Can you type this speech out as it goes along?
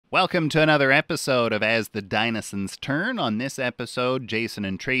Welcome to another episode of As the Dinosaurs Turn. On this episode, Jason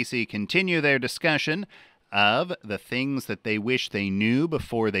and Tracy continue their discussion of the things that they wish they knew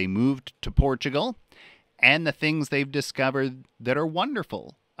before they moved to Portugal and the things they've discovered that are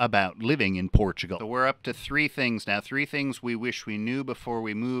wonderful about living in Portugal. So we're up to three things now. Three things we wish we knew before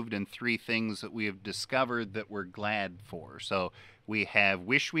we moved and three things that we have discovered that we're glad for. So we have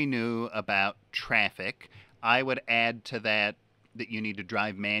wish we knew about traffic. I would add to that you need to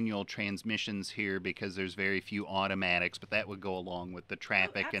drive manual transmissions here because there's very few automatics, but that would go along with the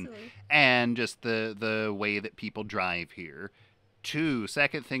traffic and just the way that people drive here.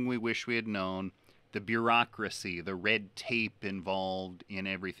 Second thing we wish we had known, the bureaucracy, the red tape involved in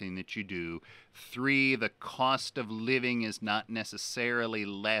everything that you do. 3, the cost of living is not necessarily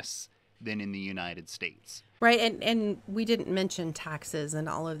less than in the United States. Right, and we didn't mention taxes and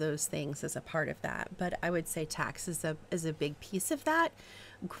all of those things as a part of that, but I would say tax is a big piece of that.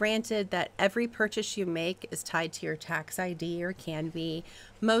 Granted that every purchase you make is tied to your tax ID or can be.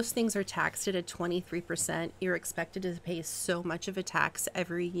 Most things are taxed at a 23%. You're expected to pay so much of a tax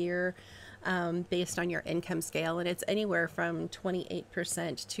every year based on your income scale, and it's anywhere from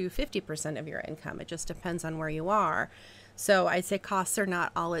 28% to 50% of your income. It just depends on where you are. So I'd say costs are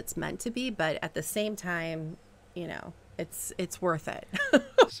not all it's meant to be, but at the same time, you know, it's worth it.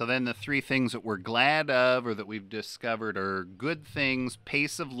 So then the 3 things that we're glad of or that we've discovered are good things,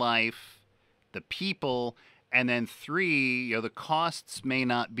 pace of life, the people, and then 3, the costs may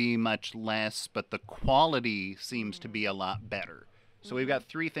not be much less, but the quality seems to be a lot better. So we've got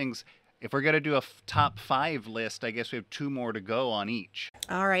 3 things. If we're going to do a top 5 list, I guess we have 2 more to go on each.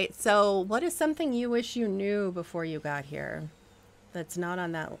 All right. So what is something you wish you knew before you got here that's not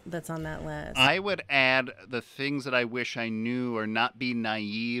on that list? I would add the things that I wish I knew or not be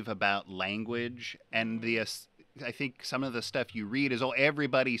naive about language. And I think some of the stuff you read is,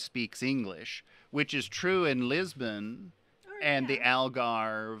 everybody speaks English, which is true in Lisbon and the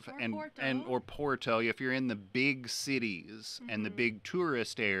Algarve or Porto, if you're in the big cities and the big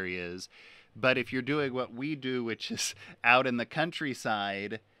tourist areas. But if you're doing what we do, which is out in the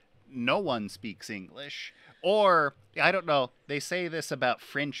countryside, no one speaks English. Or, I don't know, they say this about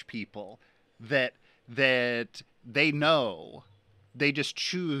French people, that they know, they just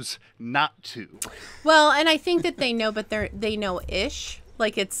choose not to. Well, and I think that they know, but they know-ish.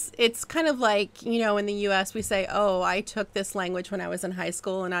 Like it's kind of like, in the U.S. we say, I took this language when I was in high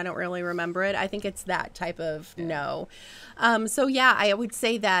school and I don't really remember it. I think it's that type of no. So yeah, I would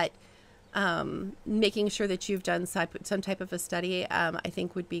say that making sure that you've done some type of a study, I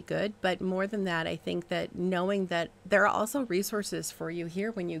think would be good. But more than that, I think that knowing that there are also resources for you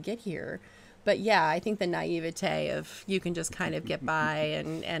here when you get here. But yeah, I think the naivete of you can just kind of get by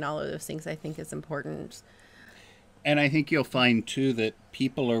and all of those things I think is important. And I think you'll find, too, that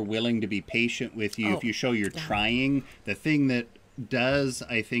people are willing to be patient with you if you show you're trying. The thing that does,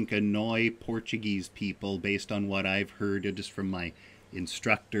 I think, annoy Portuguese people, based on what I've heard just from my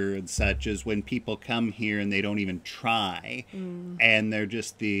instructor and such, is when people come here and they don't even try. And they're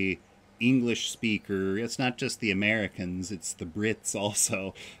just the English speaker. It's not just the Americans, it's the Brits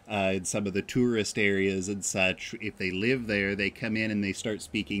also in some of the tourist areas and such. If they live there, they come in and they start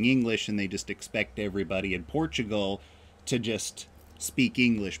speaking English and they just expect everybody in Portugal to just speak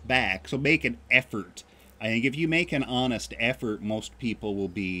English back. So make an effort. I think if you make an honest effort, most people will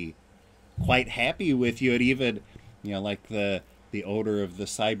be quite happy with you. And even, like the owner of the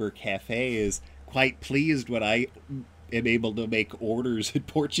cyber cafe is quite pleased when I am able to make orders in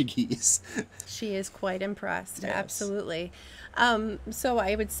Portuguese. She is quite impressed. Yes. Absolutely. So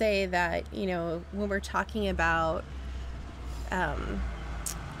I would say that, when we're talking about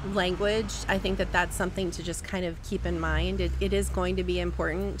language, I think that that's something to just kind of keep in mind. It is going to be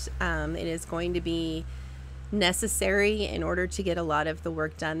important. It is going to be necessary in order to get a lot of the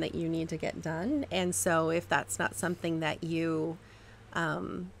work done that you need to get done. And so if that's not something that you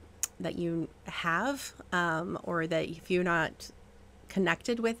have, or that if you're not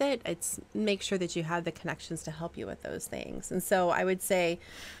connected with it, it's make sure that you have the connections to help you with those things. And so I would say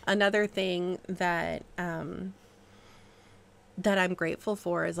another thing that that I'm grateful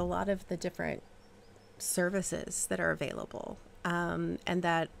for is a lot of the different services that are available, and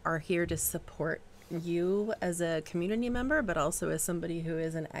that are here to support you as a community member, but also as somebody who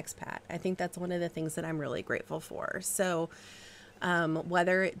is an expat. I think that's one of the things that I'm really grateful for. So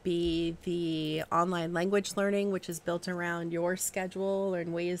whether it be the online language learning, which is built around your schedule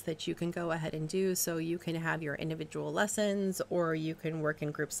and ways that you can go ahead and do, so you can have your individual lessons, or you can work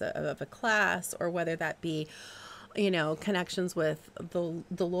in groups of a class, or whether that be connections with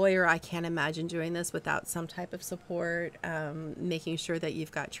the lawyer. I can't imagine doing this without some type of support, making sure that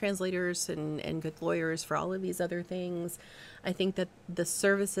you've got translators and good lawyers for all of these other things. I think that the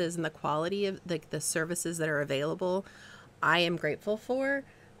services and the quality of the services that are available, I am grateful for,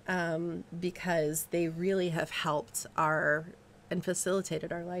 because they really have helped and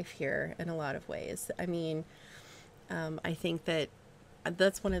facilitated our life here in a lot of ways. I mean, I think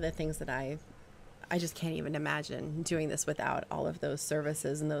that's one of the things that I just can't even imagine doing this without all of those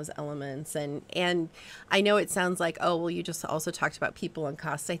services and those elements. And I know it sounds like, oh, well, you just also talked about people and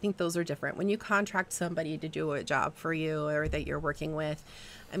costs. I think those are different. When you contract somebody to do a job for you or that you're working with,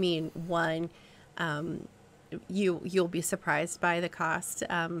 I mean, one, you'll be surprised by the cost.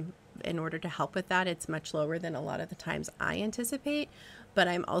 In order to help with that, it's much lower than a lot of the times I anticipate. But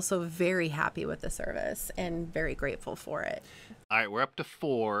I'm also very happy with the service and very grateful for it. All right, we're up to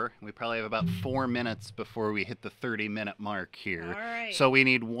 4. We probably have about 4 minutes before we hit the 30-minute mark here. All right. So we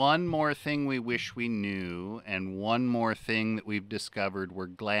need one more thing we wish we knew and one more thing that we've discovered we're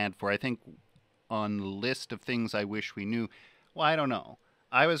glad for. I think on the list of things I wish we knew, well, I don't know.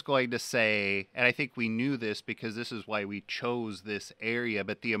 I was going to say, and I think we knew this because this is why we chose this area,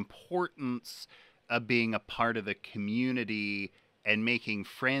 but the importance of being a part of the community and making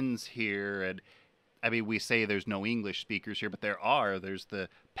friends here. And I mean, we say there's no English speakers here, but there are. There's the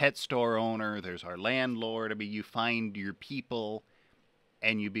pet store owner, there's our landlord. I mean, you find your people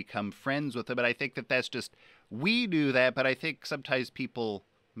and you become friends with them. But I think that's just, we do that, but I think sometimes people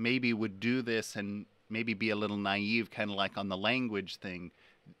maybe would do this and maybe be a little naive, kind of like on the language thing.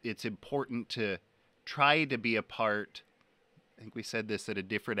 It's important to try to be a part. I think we said this at a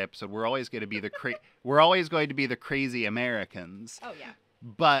different episode. We're always going to be the crazy Americans. Oh yeah.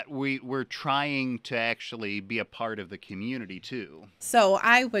 But we're trying to actually be a part of the community too. So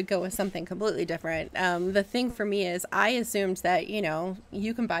I would go with something completely different. The thing for me is I assumed that,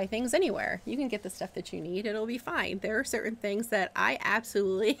 you can buy things anywhere. You can get the stuff that you need. It'll be fine. There are certain things that I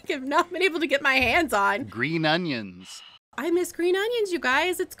absolutely have not been able to get my hands on. Green onions. I miss green onions, you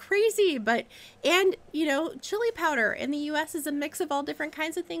guys. It's crazy. And chili powder in the U.S. is a mix of all different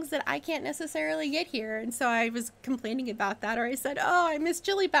kinds of things that I can't necessarily get here. And so I was complaining about that, or I said, oh, I miss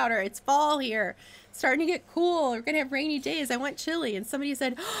chili powder. It's fall here. It's starting to get cool. We're going to have rainy days. I want chili. And somebody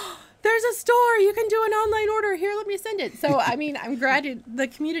said, oh, there's a store. You can do an online order. Here, let me send it. So, I mean, I'm glad the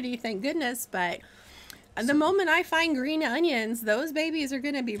community, thank goodness. But the moment I find green onions, those babies are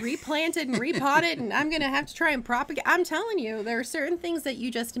going to be replanted and repotted, and I'm going to have to try and propagate. I'm telling you, there are certain things that you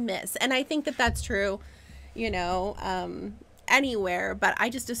just miss. And I think that that's true, anywhere. But I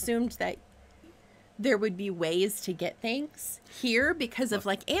just assumed that there would be ways to get things here because of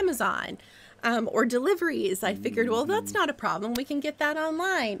like Amazon or deliveries. I figured, well, that's not a problem. We can get that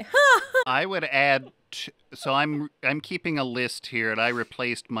online. I would add, so I'm keeping a list here, and I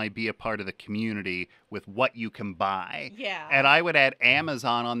replaced my be a part of the community with what you can buy. Yeah. And I would add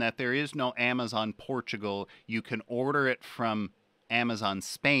Amazon on that. There is no Amazon Portugal. You can order it from Amazon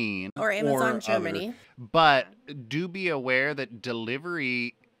Spain or Amazon Germany. But do be aware that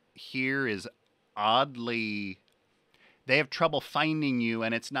delivery here is oddly, they have trouble finding you,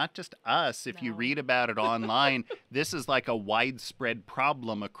 and it's not just us. If you read about it online, this is like a widespread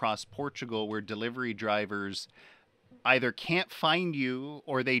problem across Portugal where delivery drivers either can't find you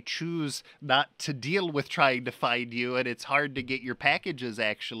or they choose not to deal with trying to find you, and it's hard to get your packages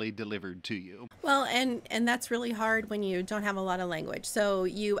actually delivered to you. Well, and that's really hard when you don't have a lot of language. So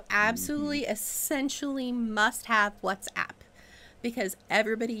you absolutely essentially must have WhatsApp, because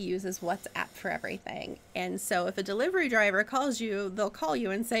everybody uses WhatsApp for everything. And so if a delivery driver calls you, they'll call you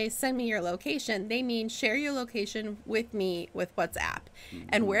and say, send me your location. They mean share your location with me with WhatsApp.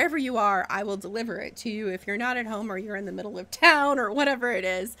 And wherever you are, I will deliver it to you if you're not at home or you're in the middle of town or whatever it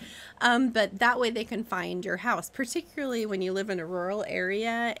is. But that way they can find your house, particularly when you live in a rural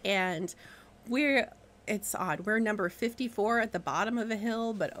area. And it's odd. We're number 54 at the bottom of a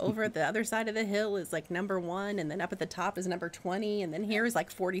hill, but over at the other side of the hill is like number 1, and then up at the top is number 20, and then here is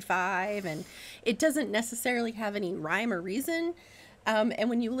like 45, and it doesn't necessarily have any rhyme or reason. And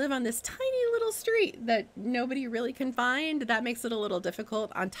when you live on this tiny little street that nobody really can find, that makes it a little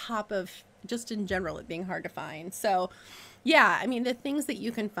difficult, on top of just in general it being hard to find. So yeah, I mean, the things that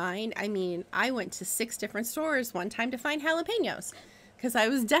you can find, I mean, I went to 6 different stores one time to find jalapenos because I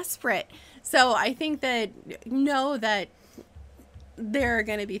was desperate. So I think that that there are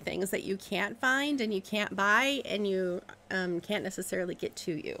going to be things that you can't find and you can't buy and you can't necessarily get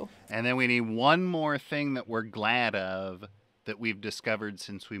to you. And then we need one more thing that we're glad of that we've discovered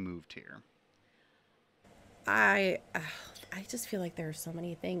since we moved here. I just feel like there are so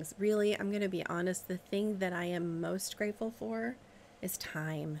many things. Really, I'm going to be honest. The thing that I am most grateful for is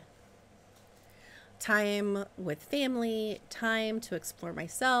time. Time with family, time to explore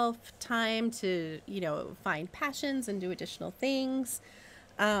myself, time to, find passions and do additional things.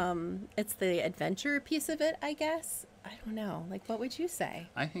 It's the adventure piece of it, I guess. I don't know. Like, what would you say?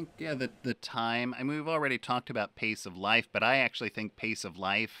 I think, yeah, the time. I mean, we've already talked about pace of life, but I actually think pace of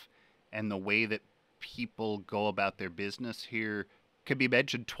life and the way that people go about their business here could be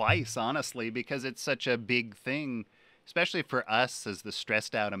mentioned twice, honestly, because it's such a big thing, especially for us as the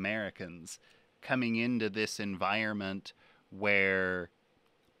stressed out Americans coming into this environment where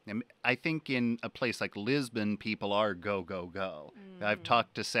I think in a place like Lisbon, people are go, go, go. I've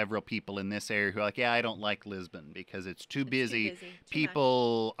talked to several people in this area who are like, yeah, I don't like Lisbon because it's too It's too busy. busy, too much.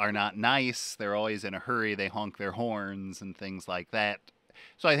 People are not nice. They're always in a hurry. They honk their horns and things like that.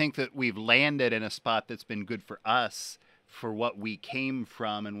 So I think that we've landed in a spot that's been good for us for what we came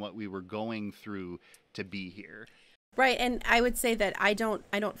from and what we were going through to be here. Right, and I would say that I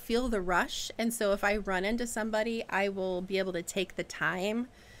don't feel the rush, and so if I run into somebody, I will be able to take the time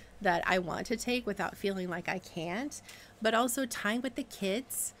that I want to take without feeling like I can't. But also time with the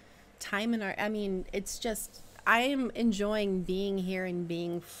kids, time in our I mean, it's just I am enjoying being here and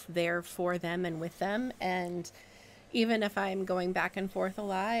being there for them and with them, and even if I'm going back and forth a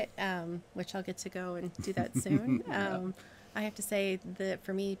lot, which I'll get to go and do that soon. I have to say that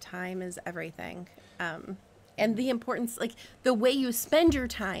for me, time is everything. And the importance, like the way you spend your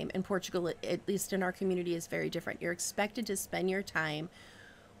time in Portugal, at least in our community, is very different. You're expected to spend your time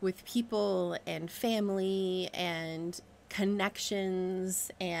with people and family and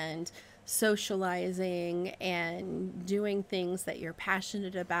connections and socializing and doing things that you're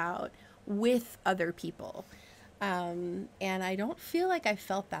passionate about with other people. And I don't feel like I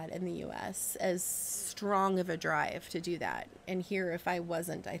felt that in the US as strong of a drive to do that. And here, if I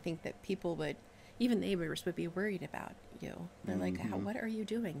wasn't, I think that people would, even neighbors would be worried about you. They're like, what are you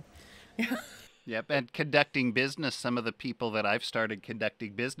doing? Yep, and conducting business, some of the people that I've started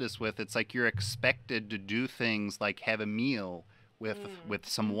conducting business with, it's like you're expected to do things like have a meal with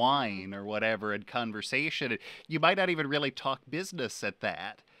some wine or whatever and conversation. You might not even really talk business at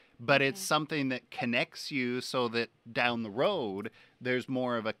that, but it's something that connects you so that down the road there's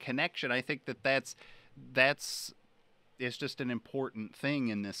more of a connection. I think that's it's just an important thing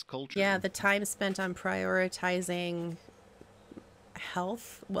in this culture. Yeah, the time spent on prioritizing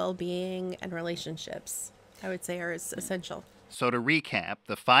health, well-being, and relationships, I would say, are essential. So to recap,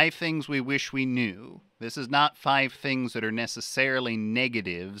 the 5 things we wish we knew. This is not 5 things that are necessarily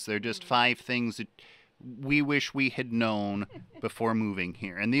negatives. They're just 5 things that we wish we had known before moving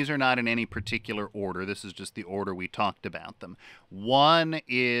here. And these are not in any particular order. This is just the order we talked about them. 1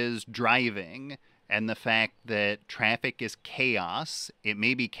 is driving and the fact that traffic is chaos. It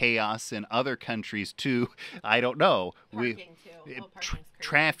may be chaos in other countries too. I don't know. Parking too. Oh, parking's crazy.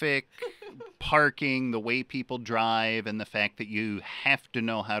 Traffic, parking, the way people drive, and the fact that you have to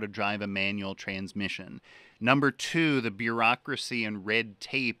know how to drive a manual transmission. Number 2, the bureaucracy and red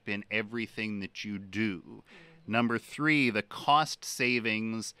tape in everything that you do. Number 3, the cost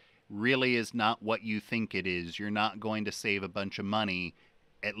savings really is not what you think it is. You're not going to save a bunch of money,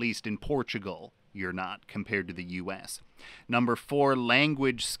 at least in Portugal. You're not compared to the U.S. Number 4,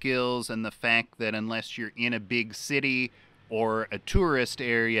 language skills and the fact that unless you're in a big city or a tourist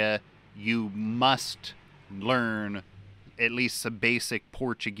area, you must learn at least some basic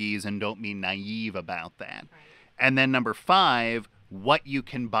Portuguese, and don't be naive about that. Right. And then number 5, what you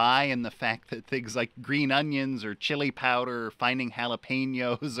can buy and the fact that things like green onions or chili powder or finding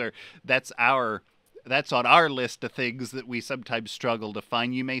jalapenos that's on our list of things that we sometimes struggle to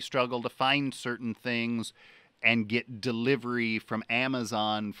find. You may struggle to find certain things and get delivery from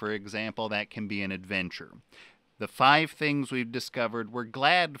Amazon, for example. That can be an adventure. The 5 things we've discovered we're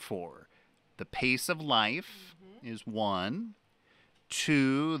glad for. The pace of life is 1.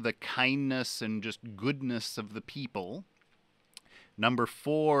 2, the kindness and just goodness of the people. Number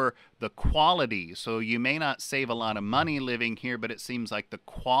 4, the quality. So you may not save a lot of money living here, but it seems like the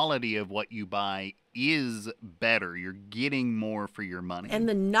quality of what you buy is better. You're getting more for your money. And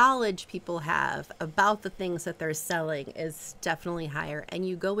the knowledge people have about the things that they're selling is definitely higher. And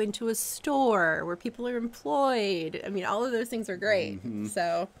you go into a store where people are employed. I mean, all of those things are great.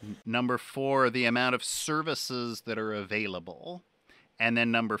 So Number 4, the amount of services that are available. And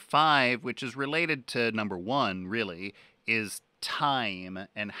then number 5, which is related to number 1, really, is time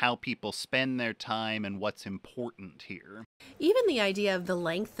and how people spend their time and what's important here. even the idea of the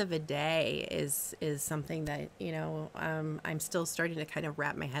length of a day is something that I'm still starting to kind of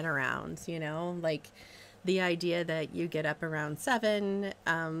wrap my head around. Like the idea that you get up around 7,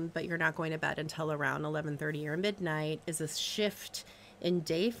 but you're not going to bed until around 11:30 or midnight is a shift in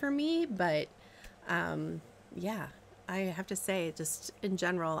day for me. But yeah, I have to say, just in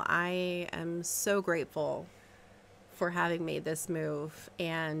general, I am so grateful for having made this move.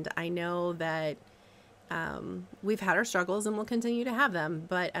 And I know that we've had our struggles and we'll continue to have them.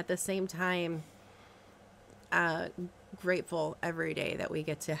 But at the same time, grateful every day that we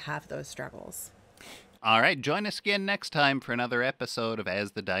get to have those struggles. All right, join us again next time for another episode of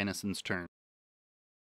As the Dinosaurs Turn.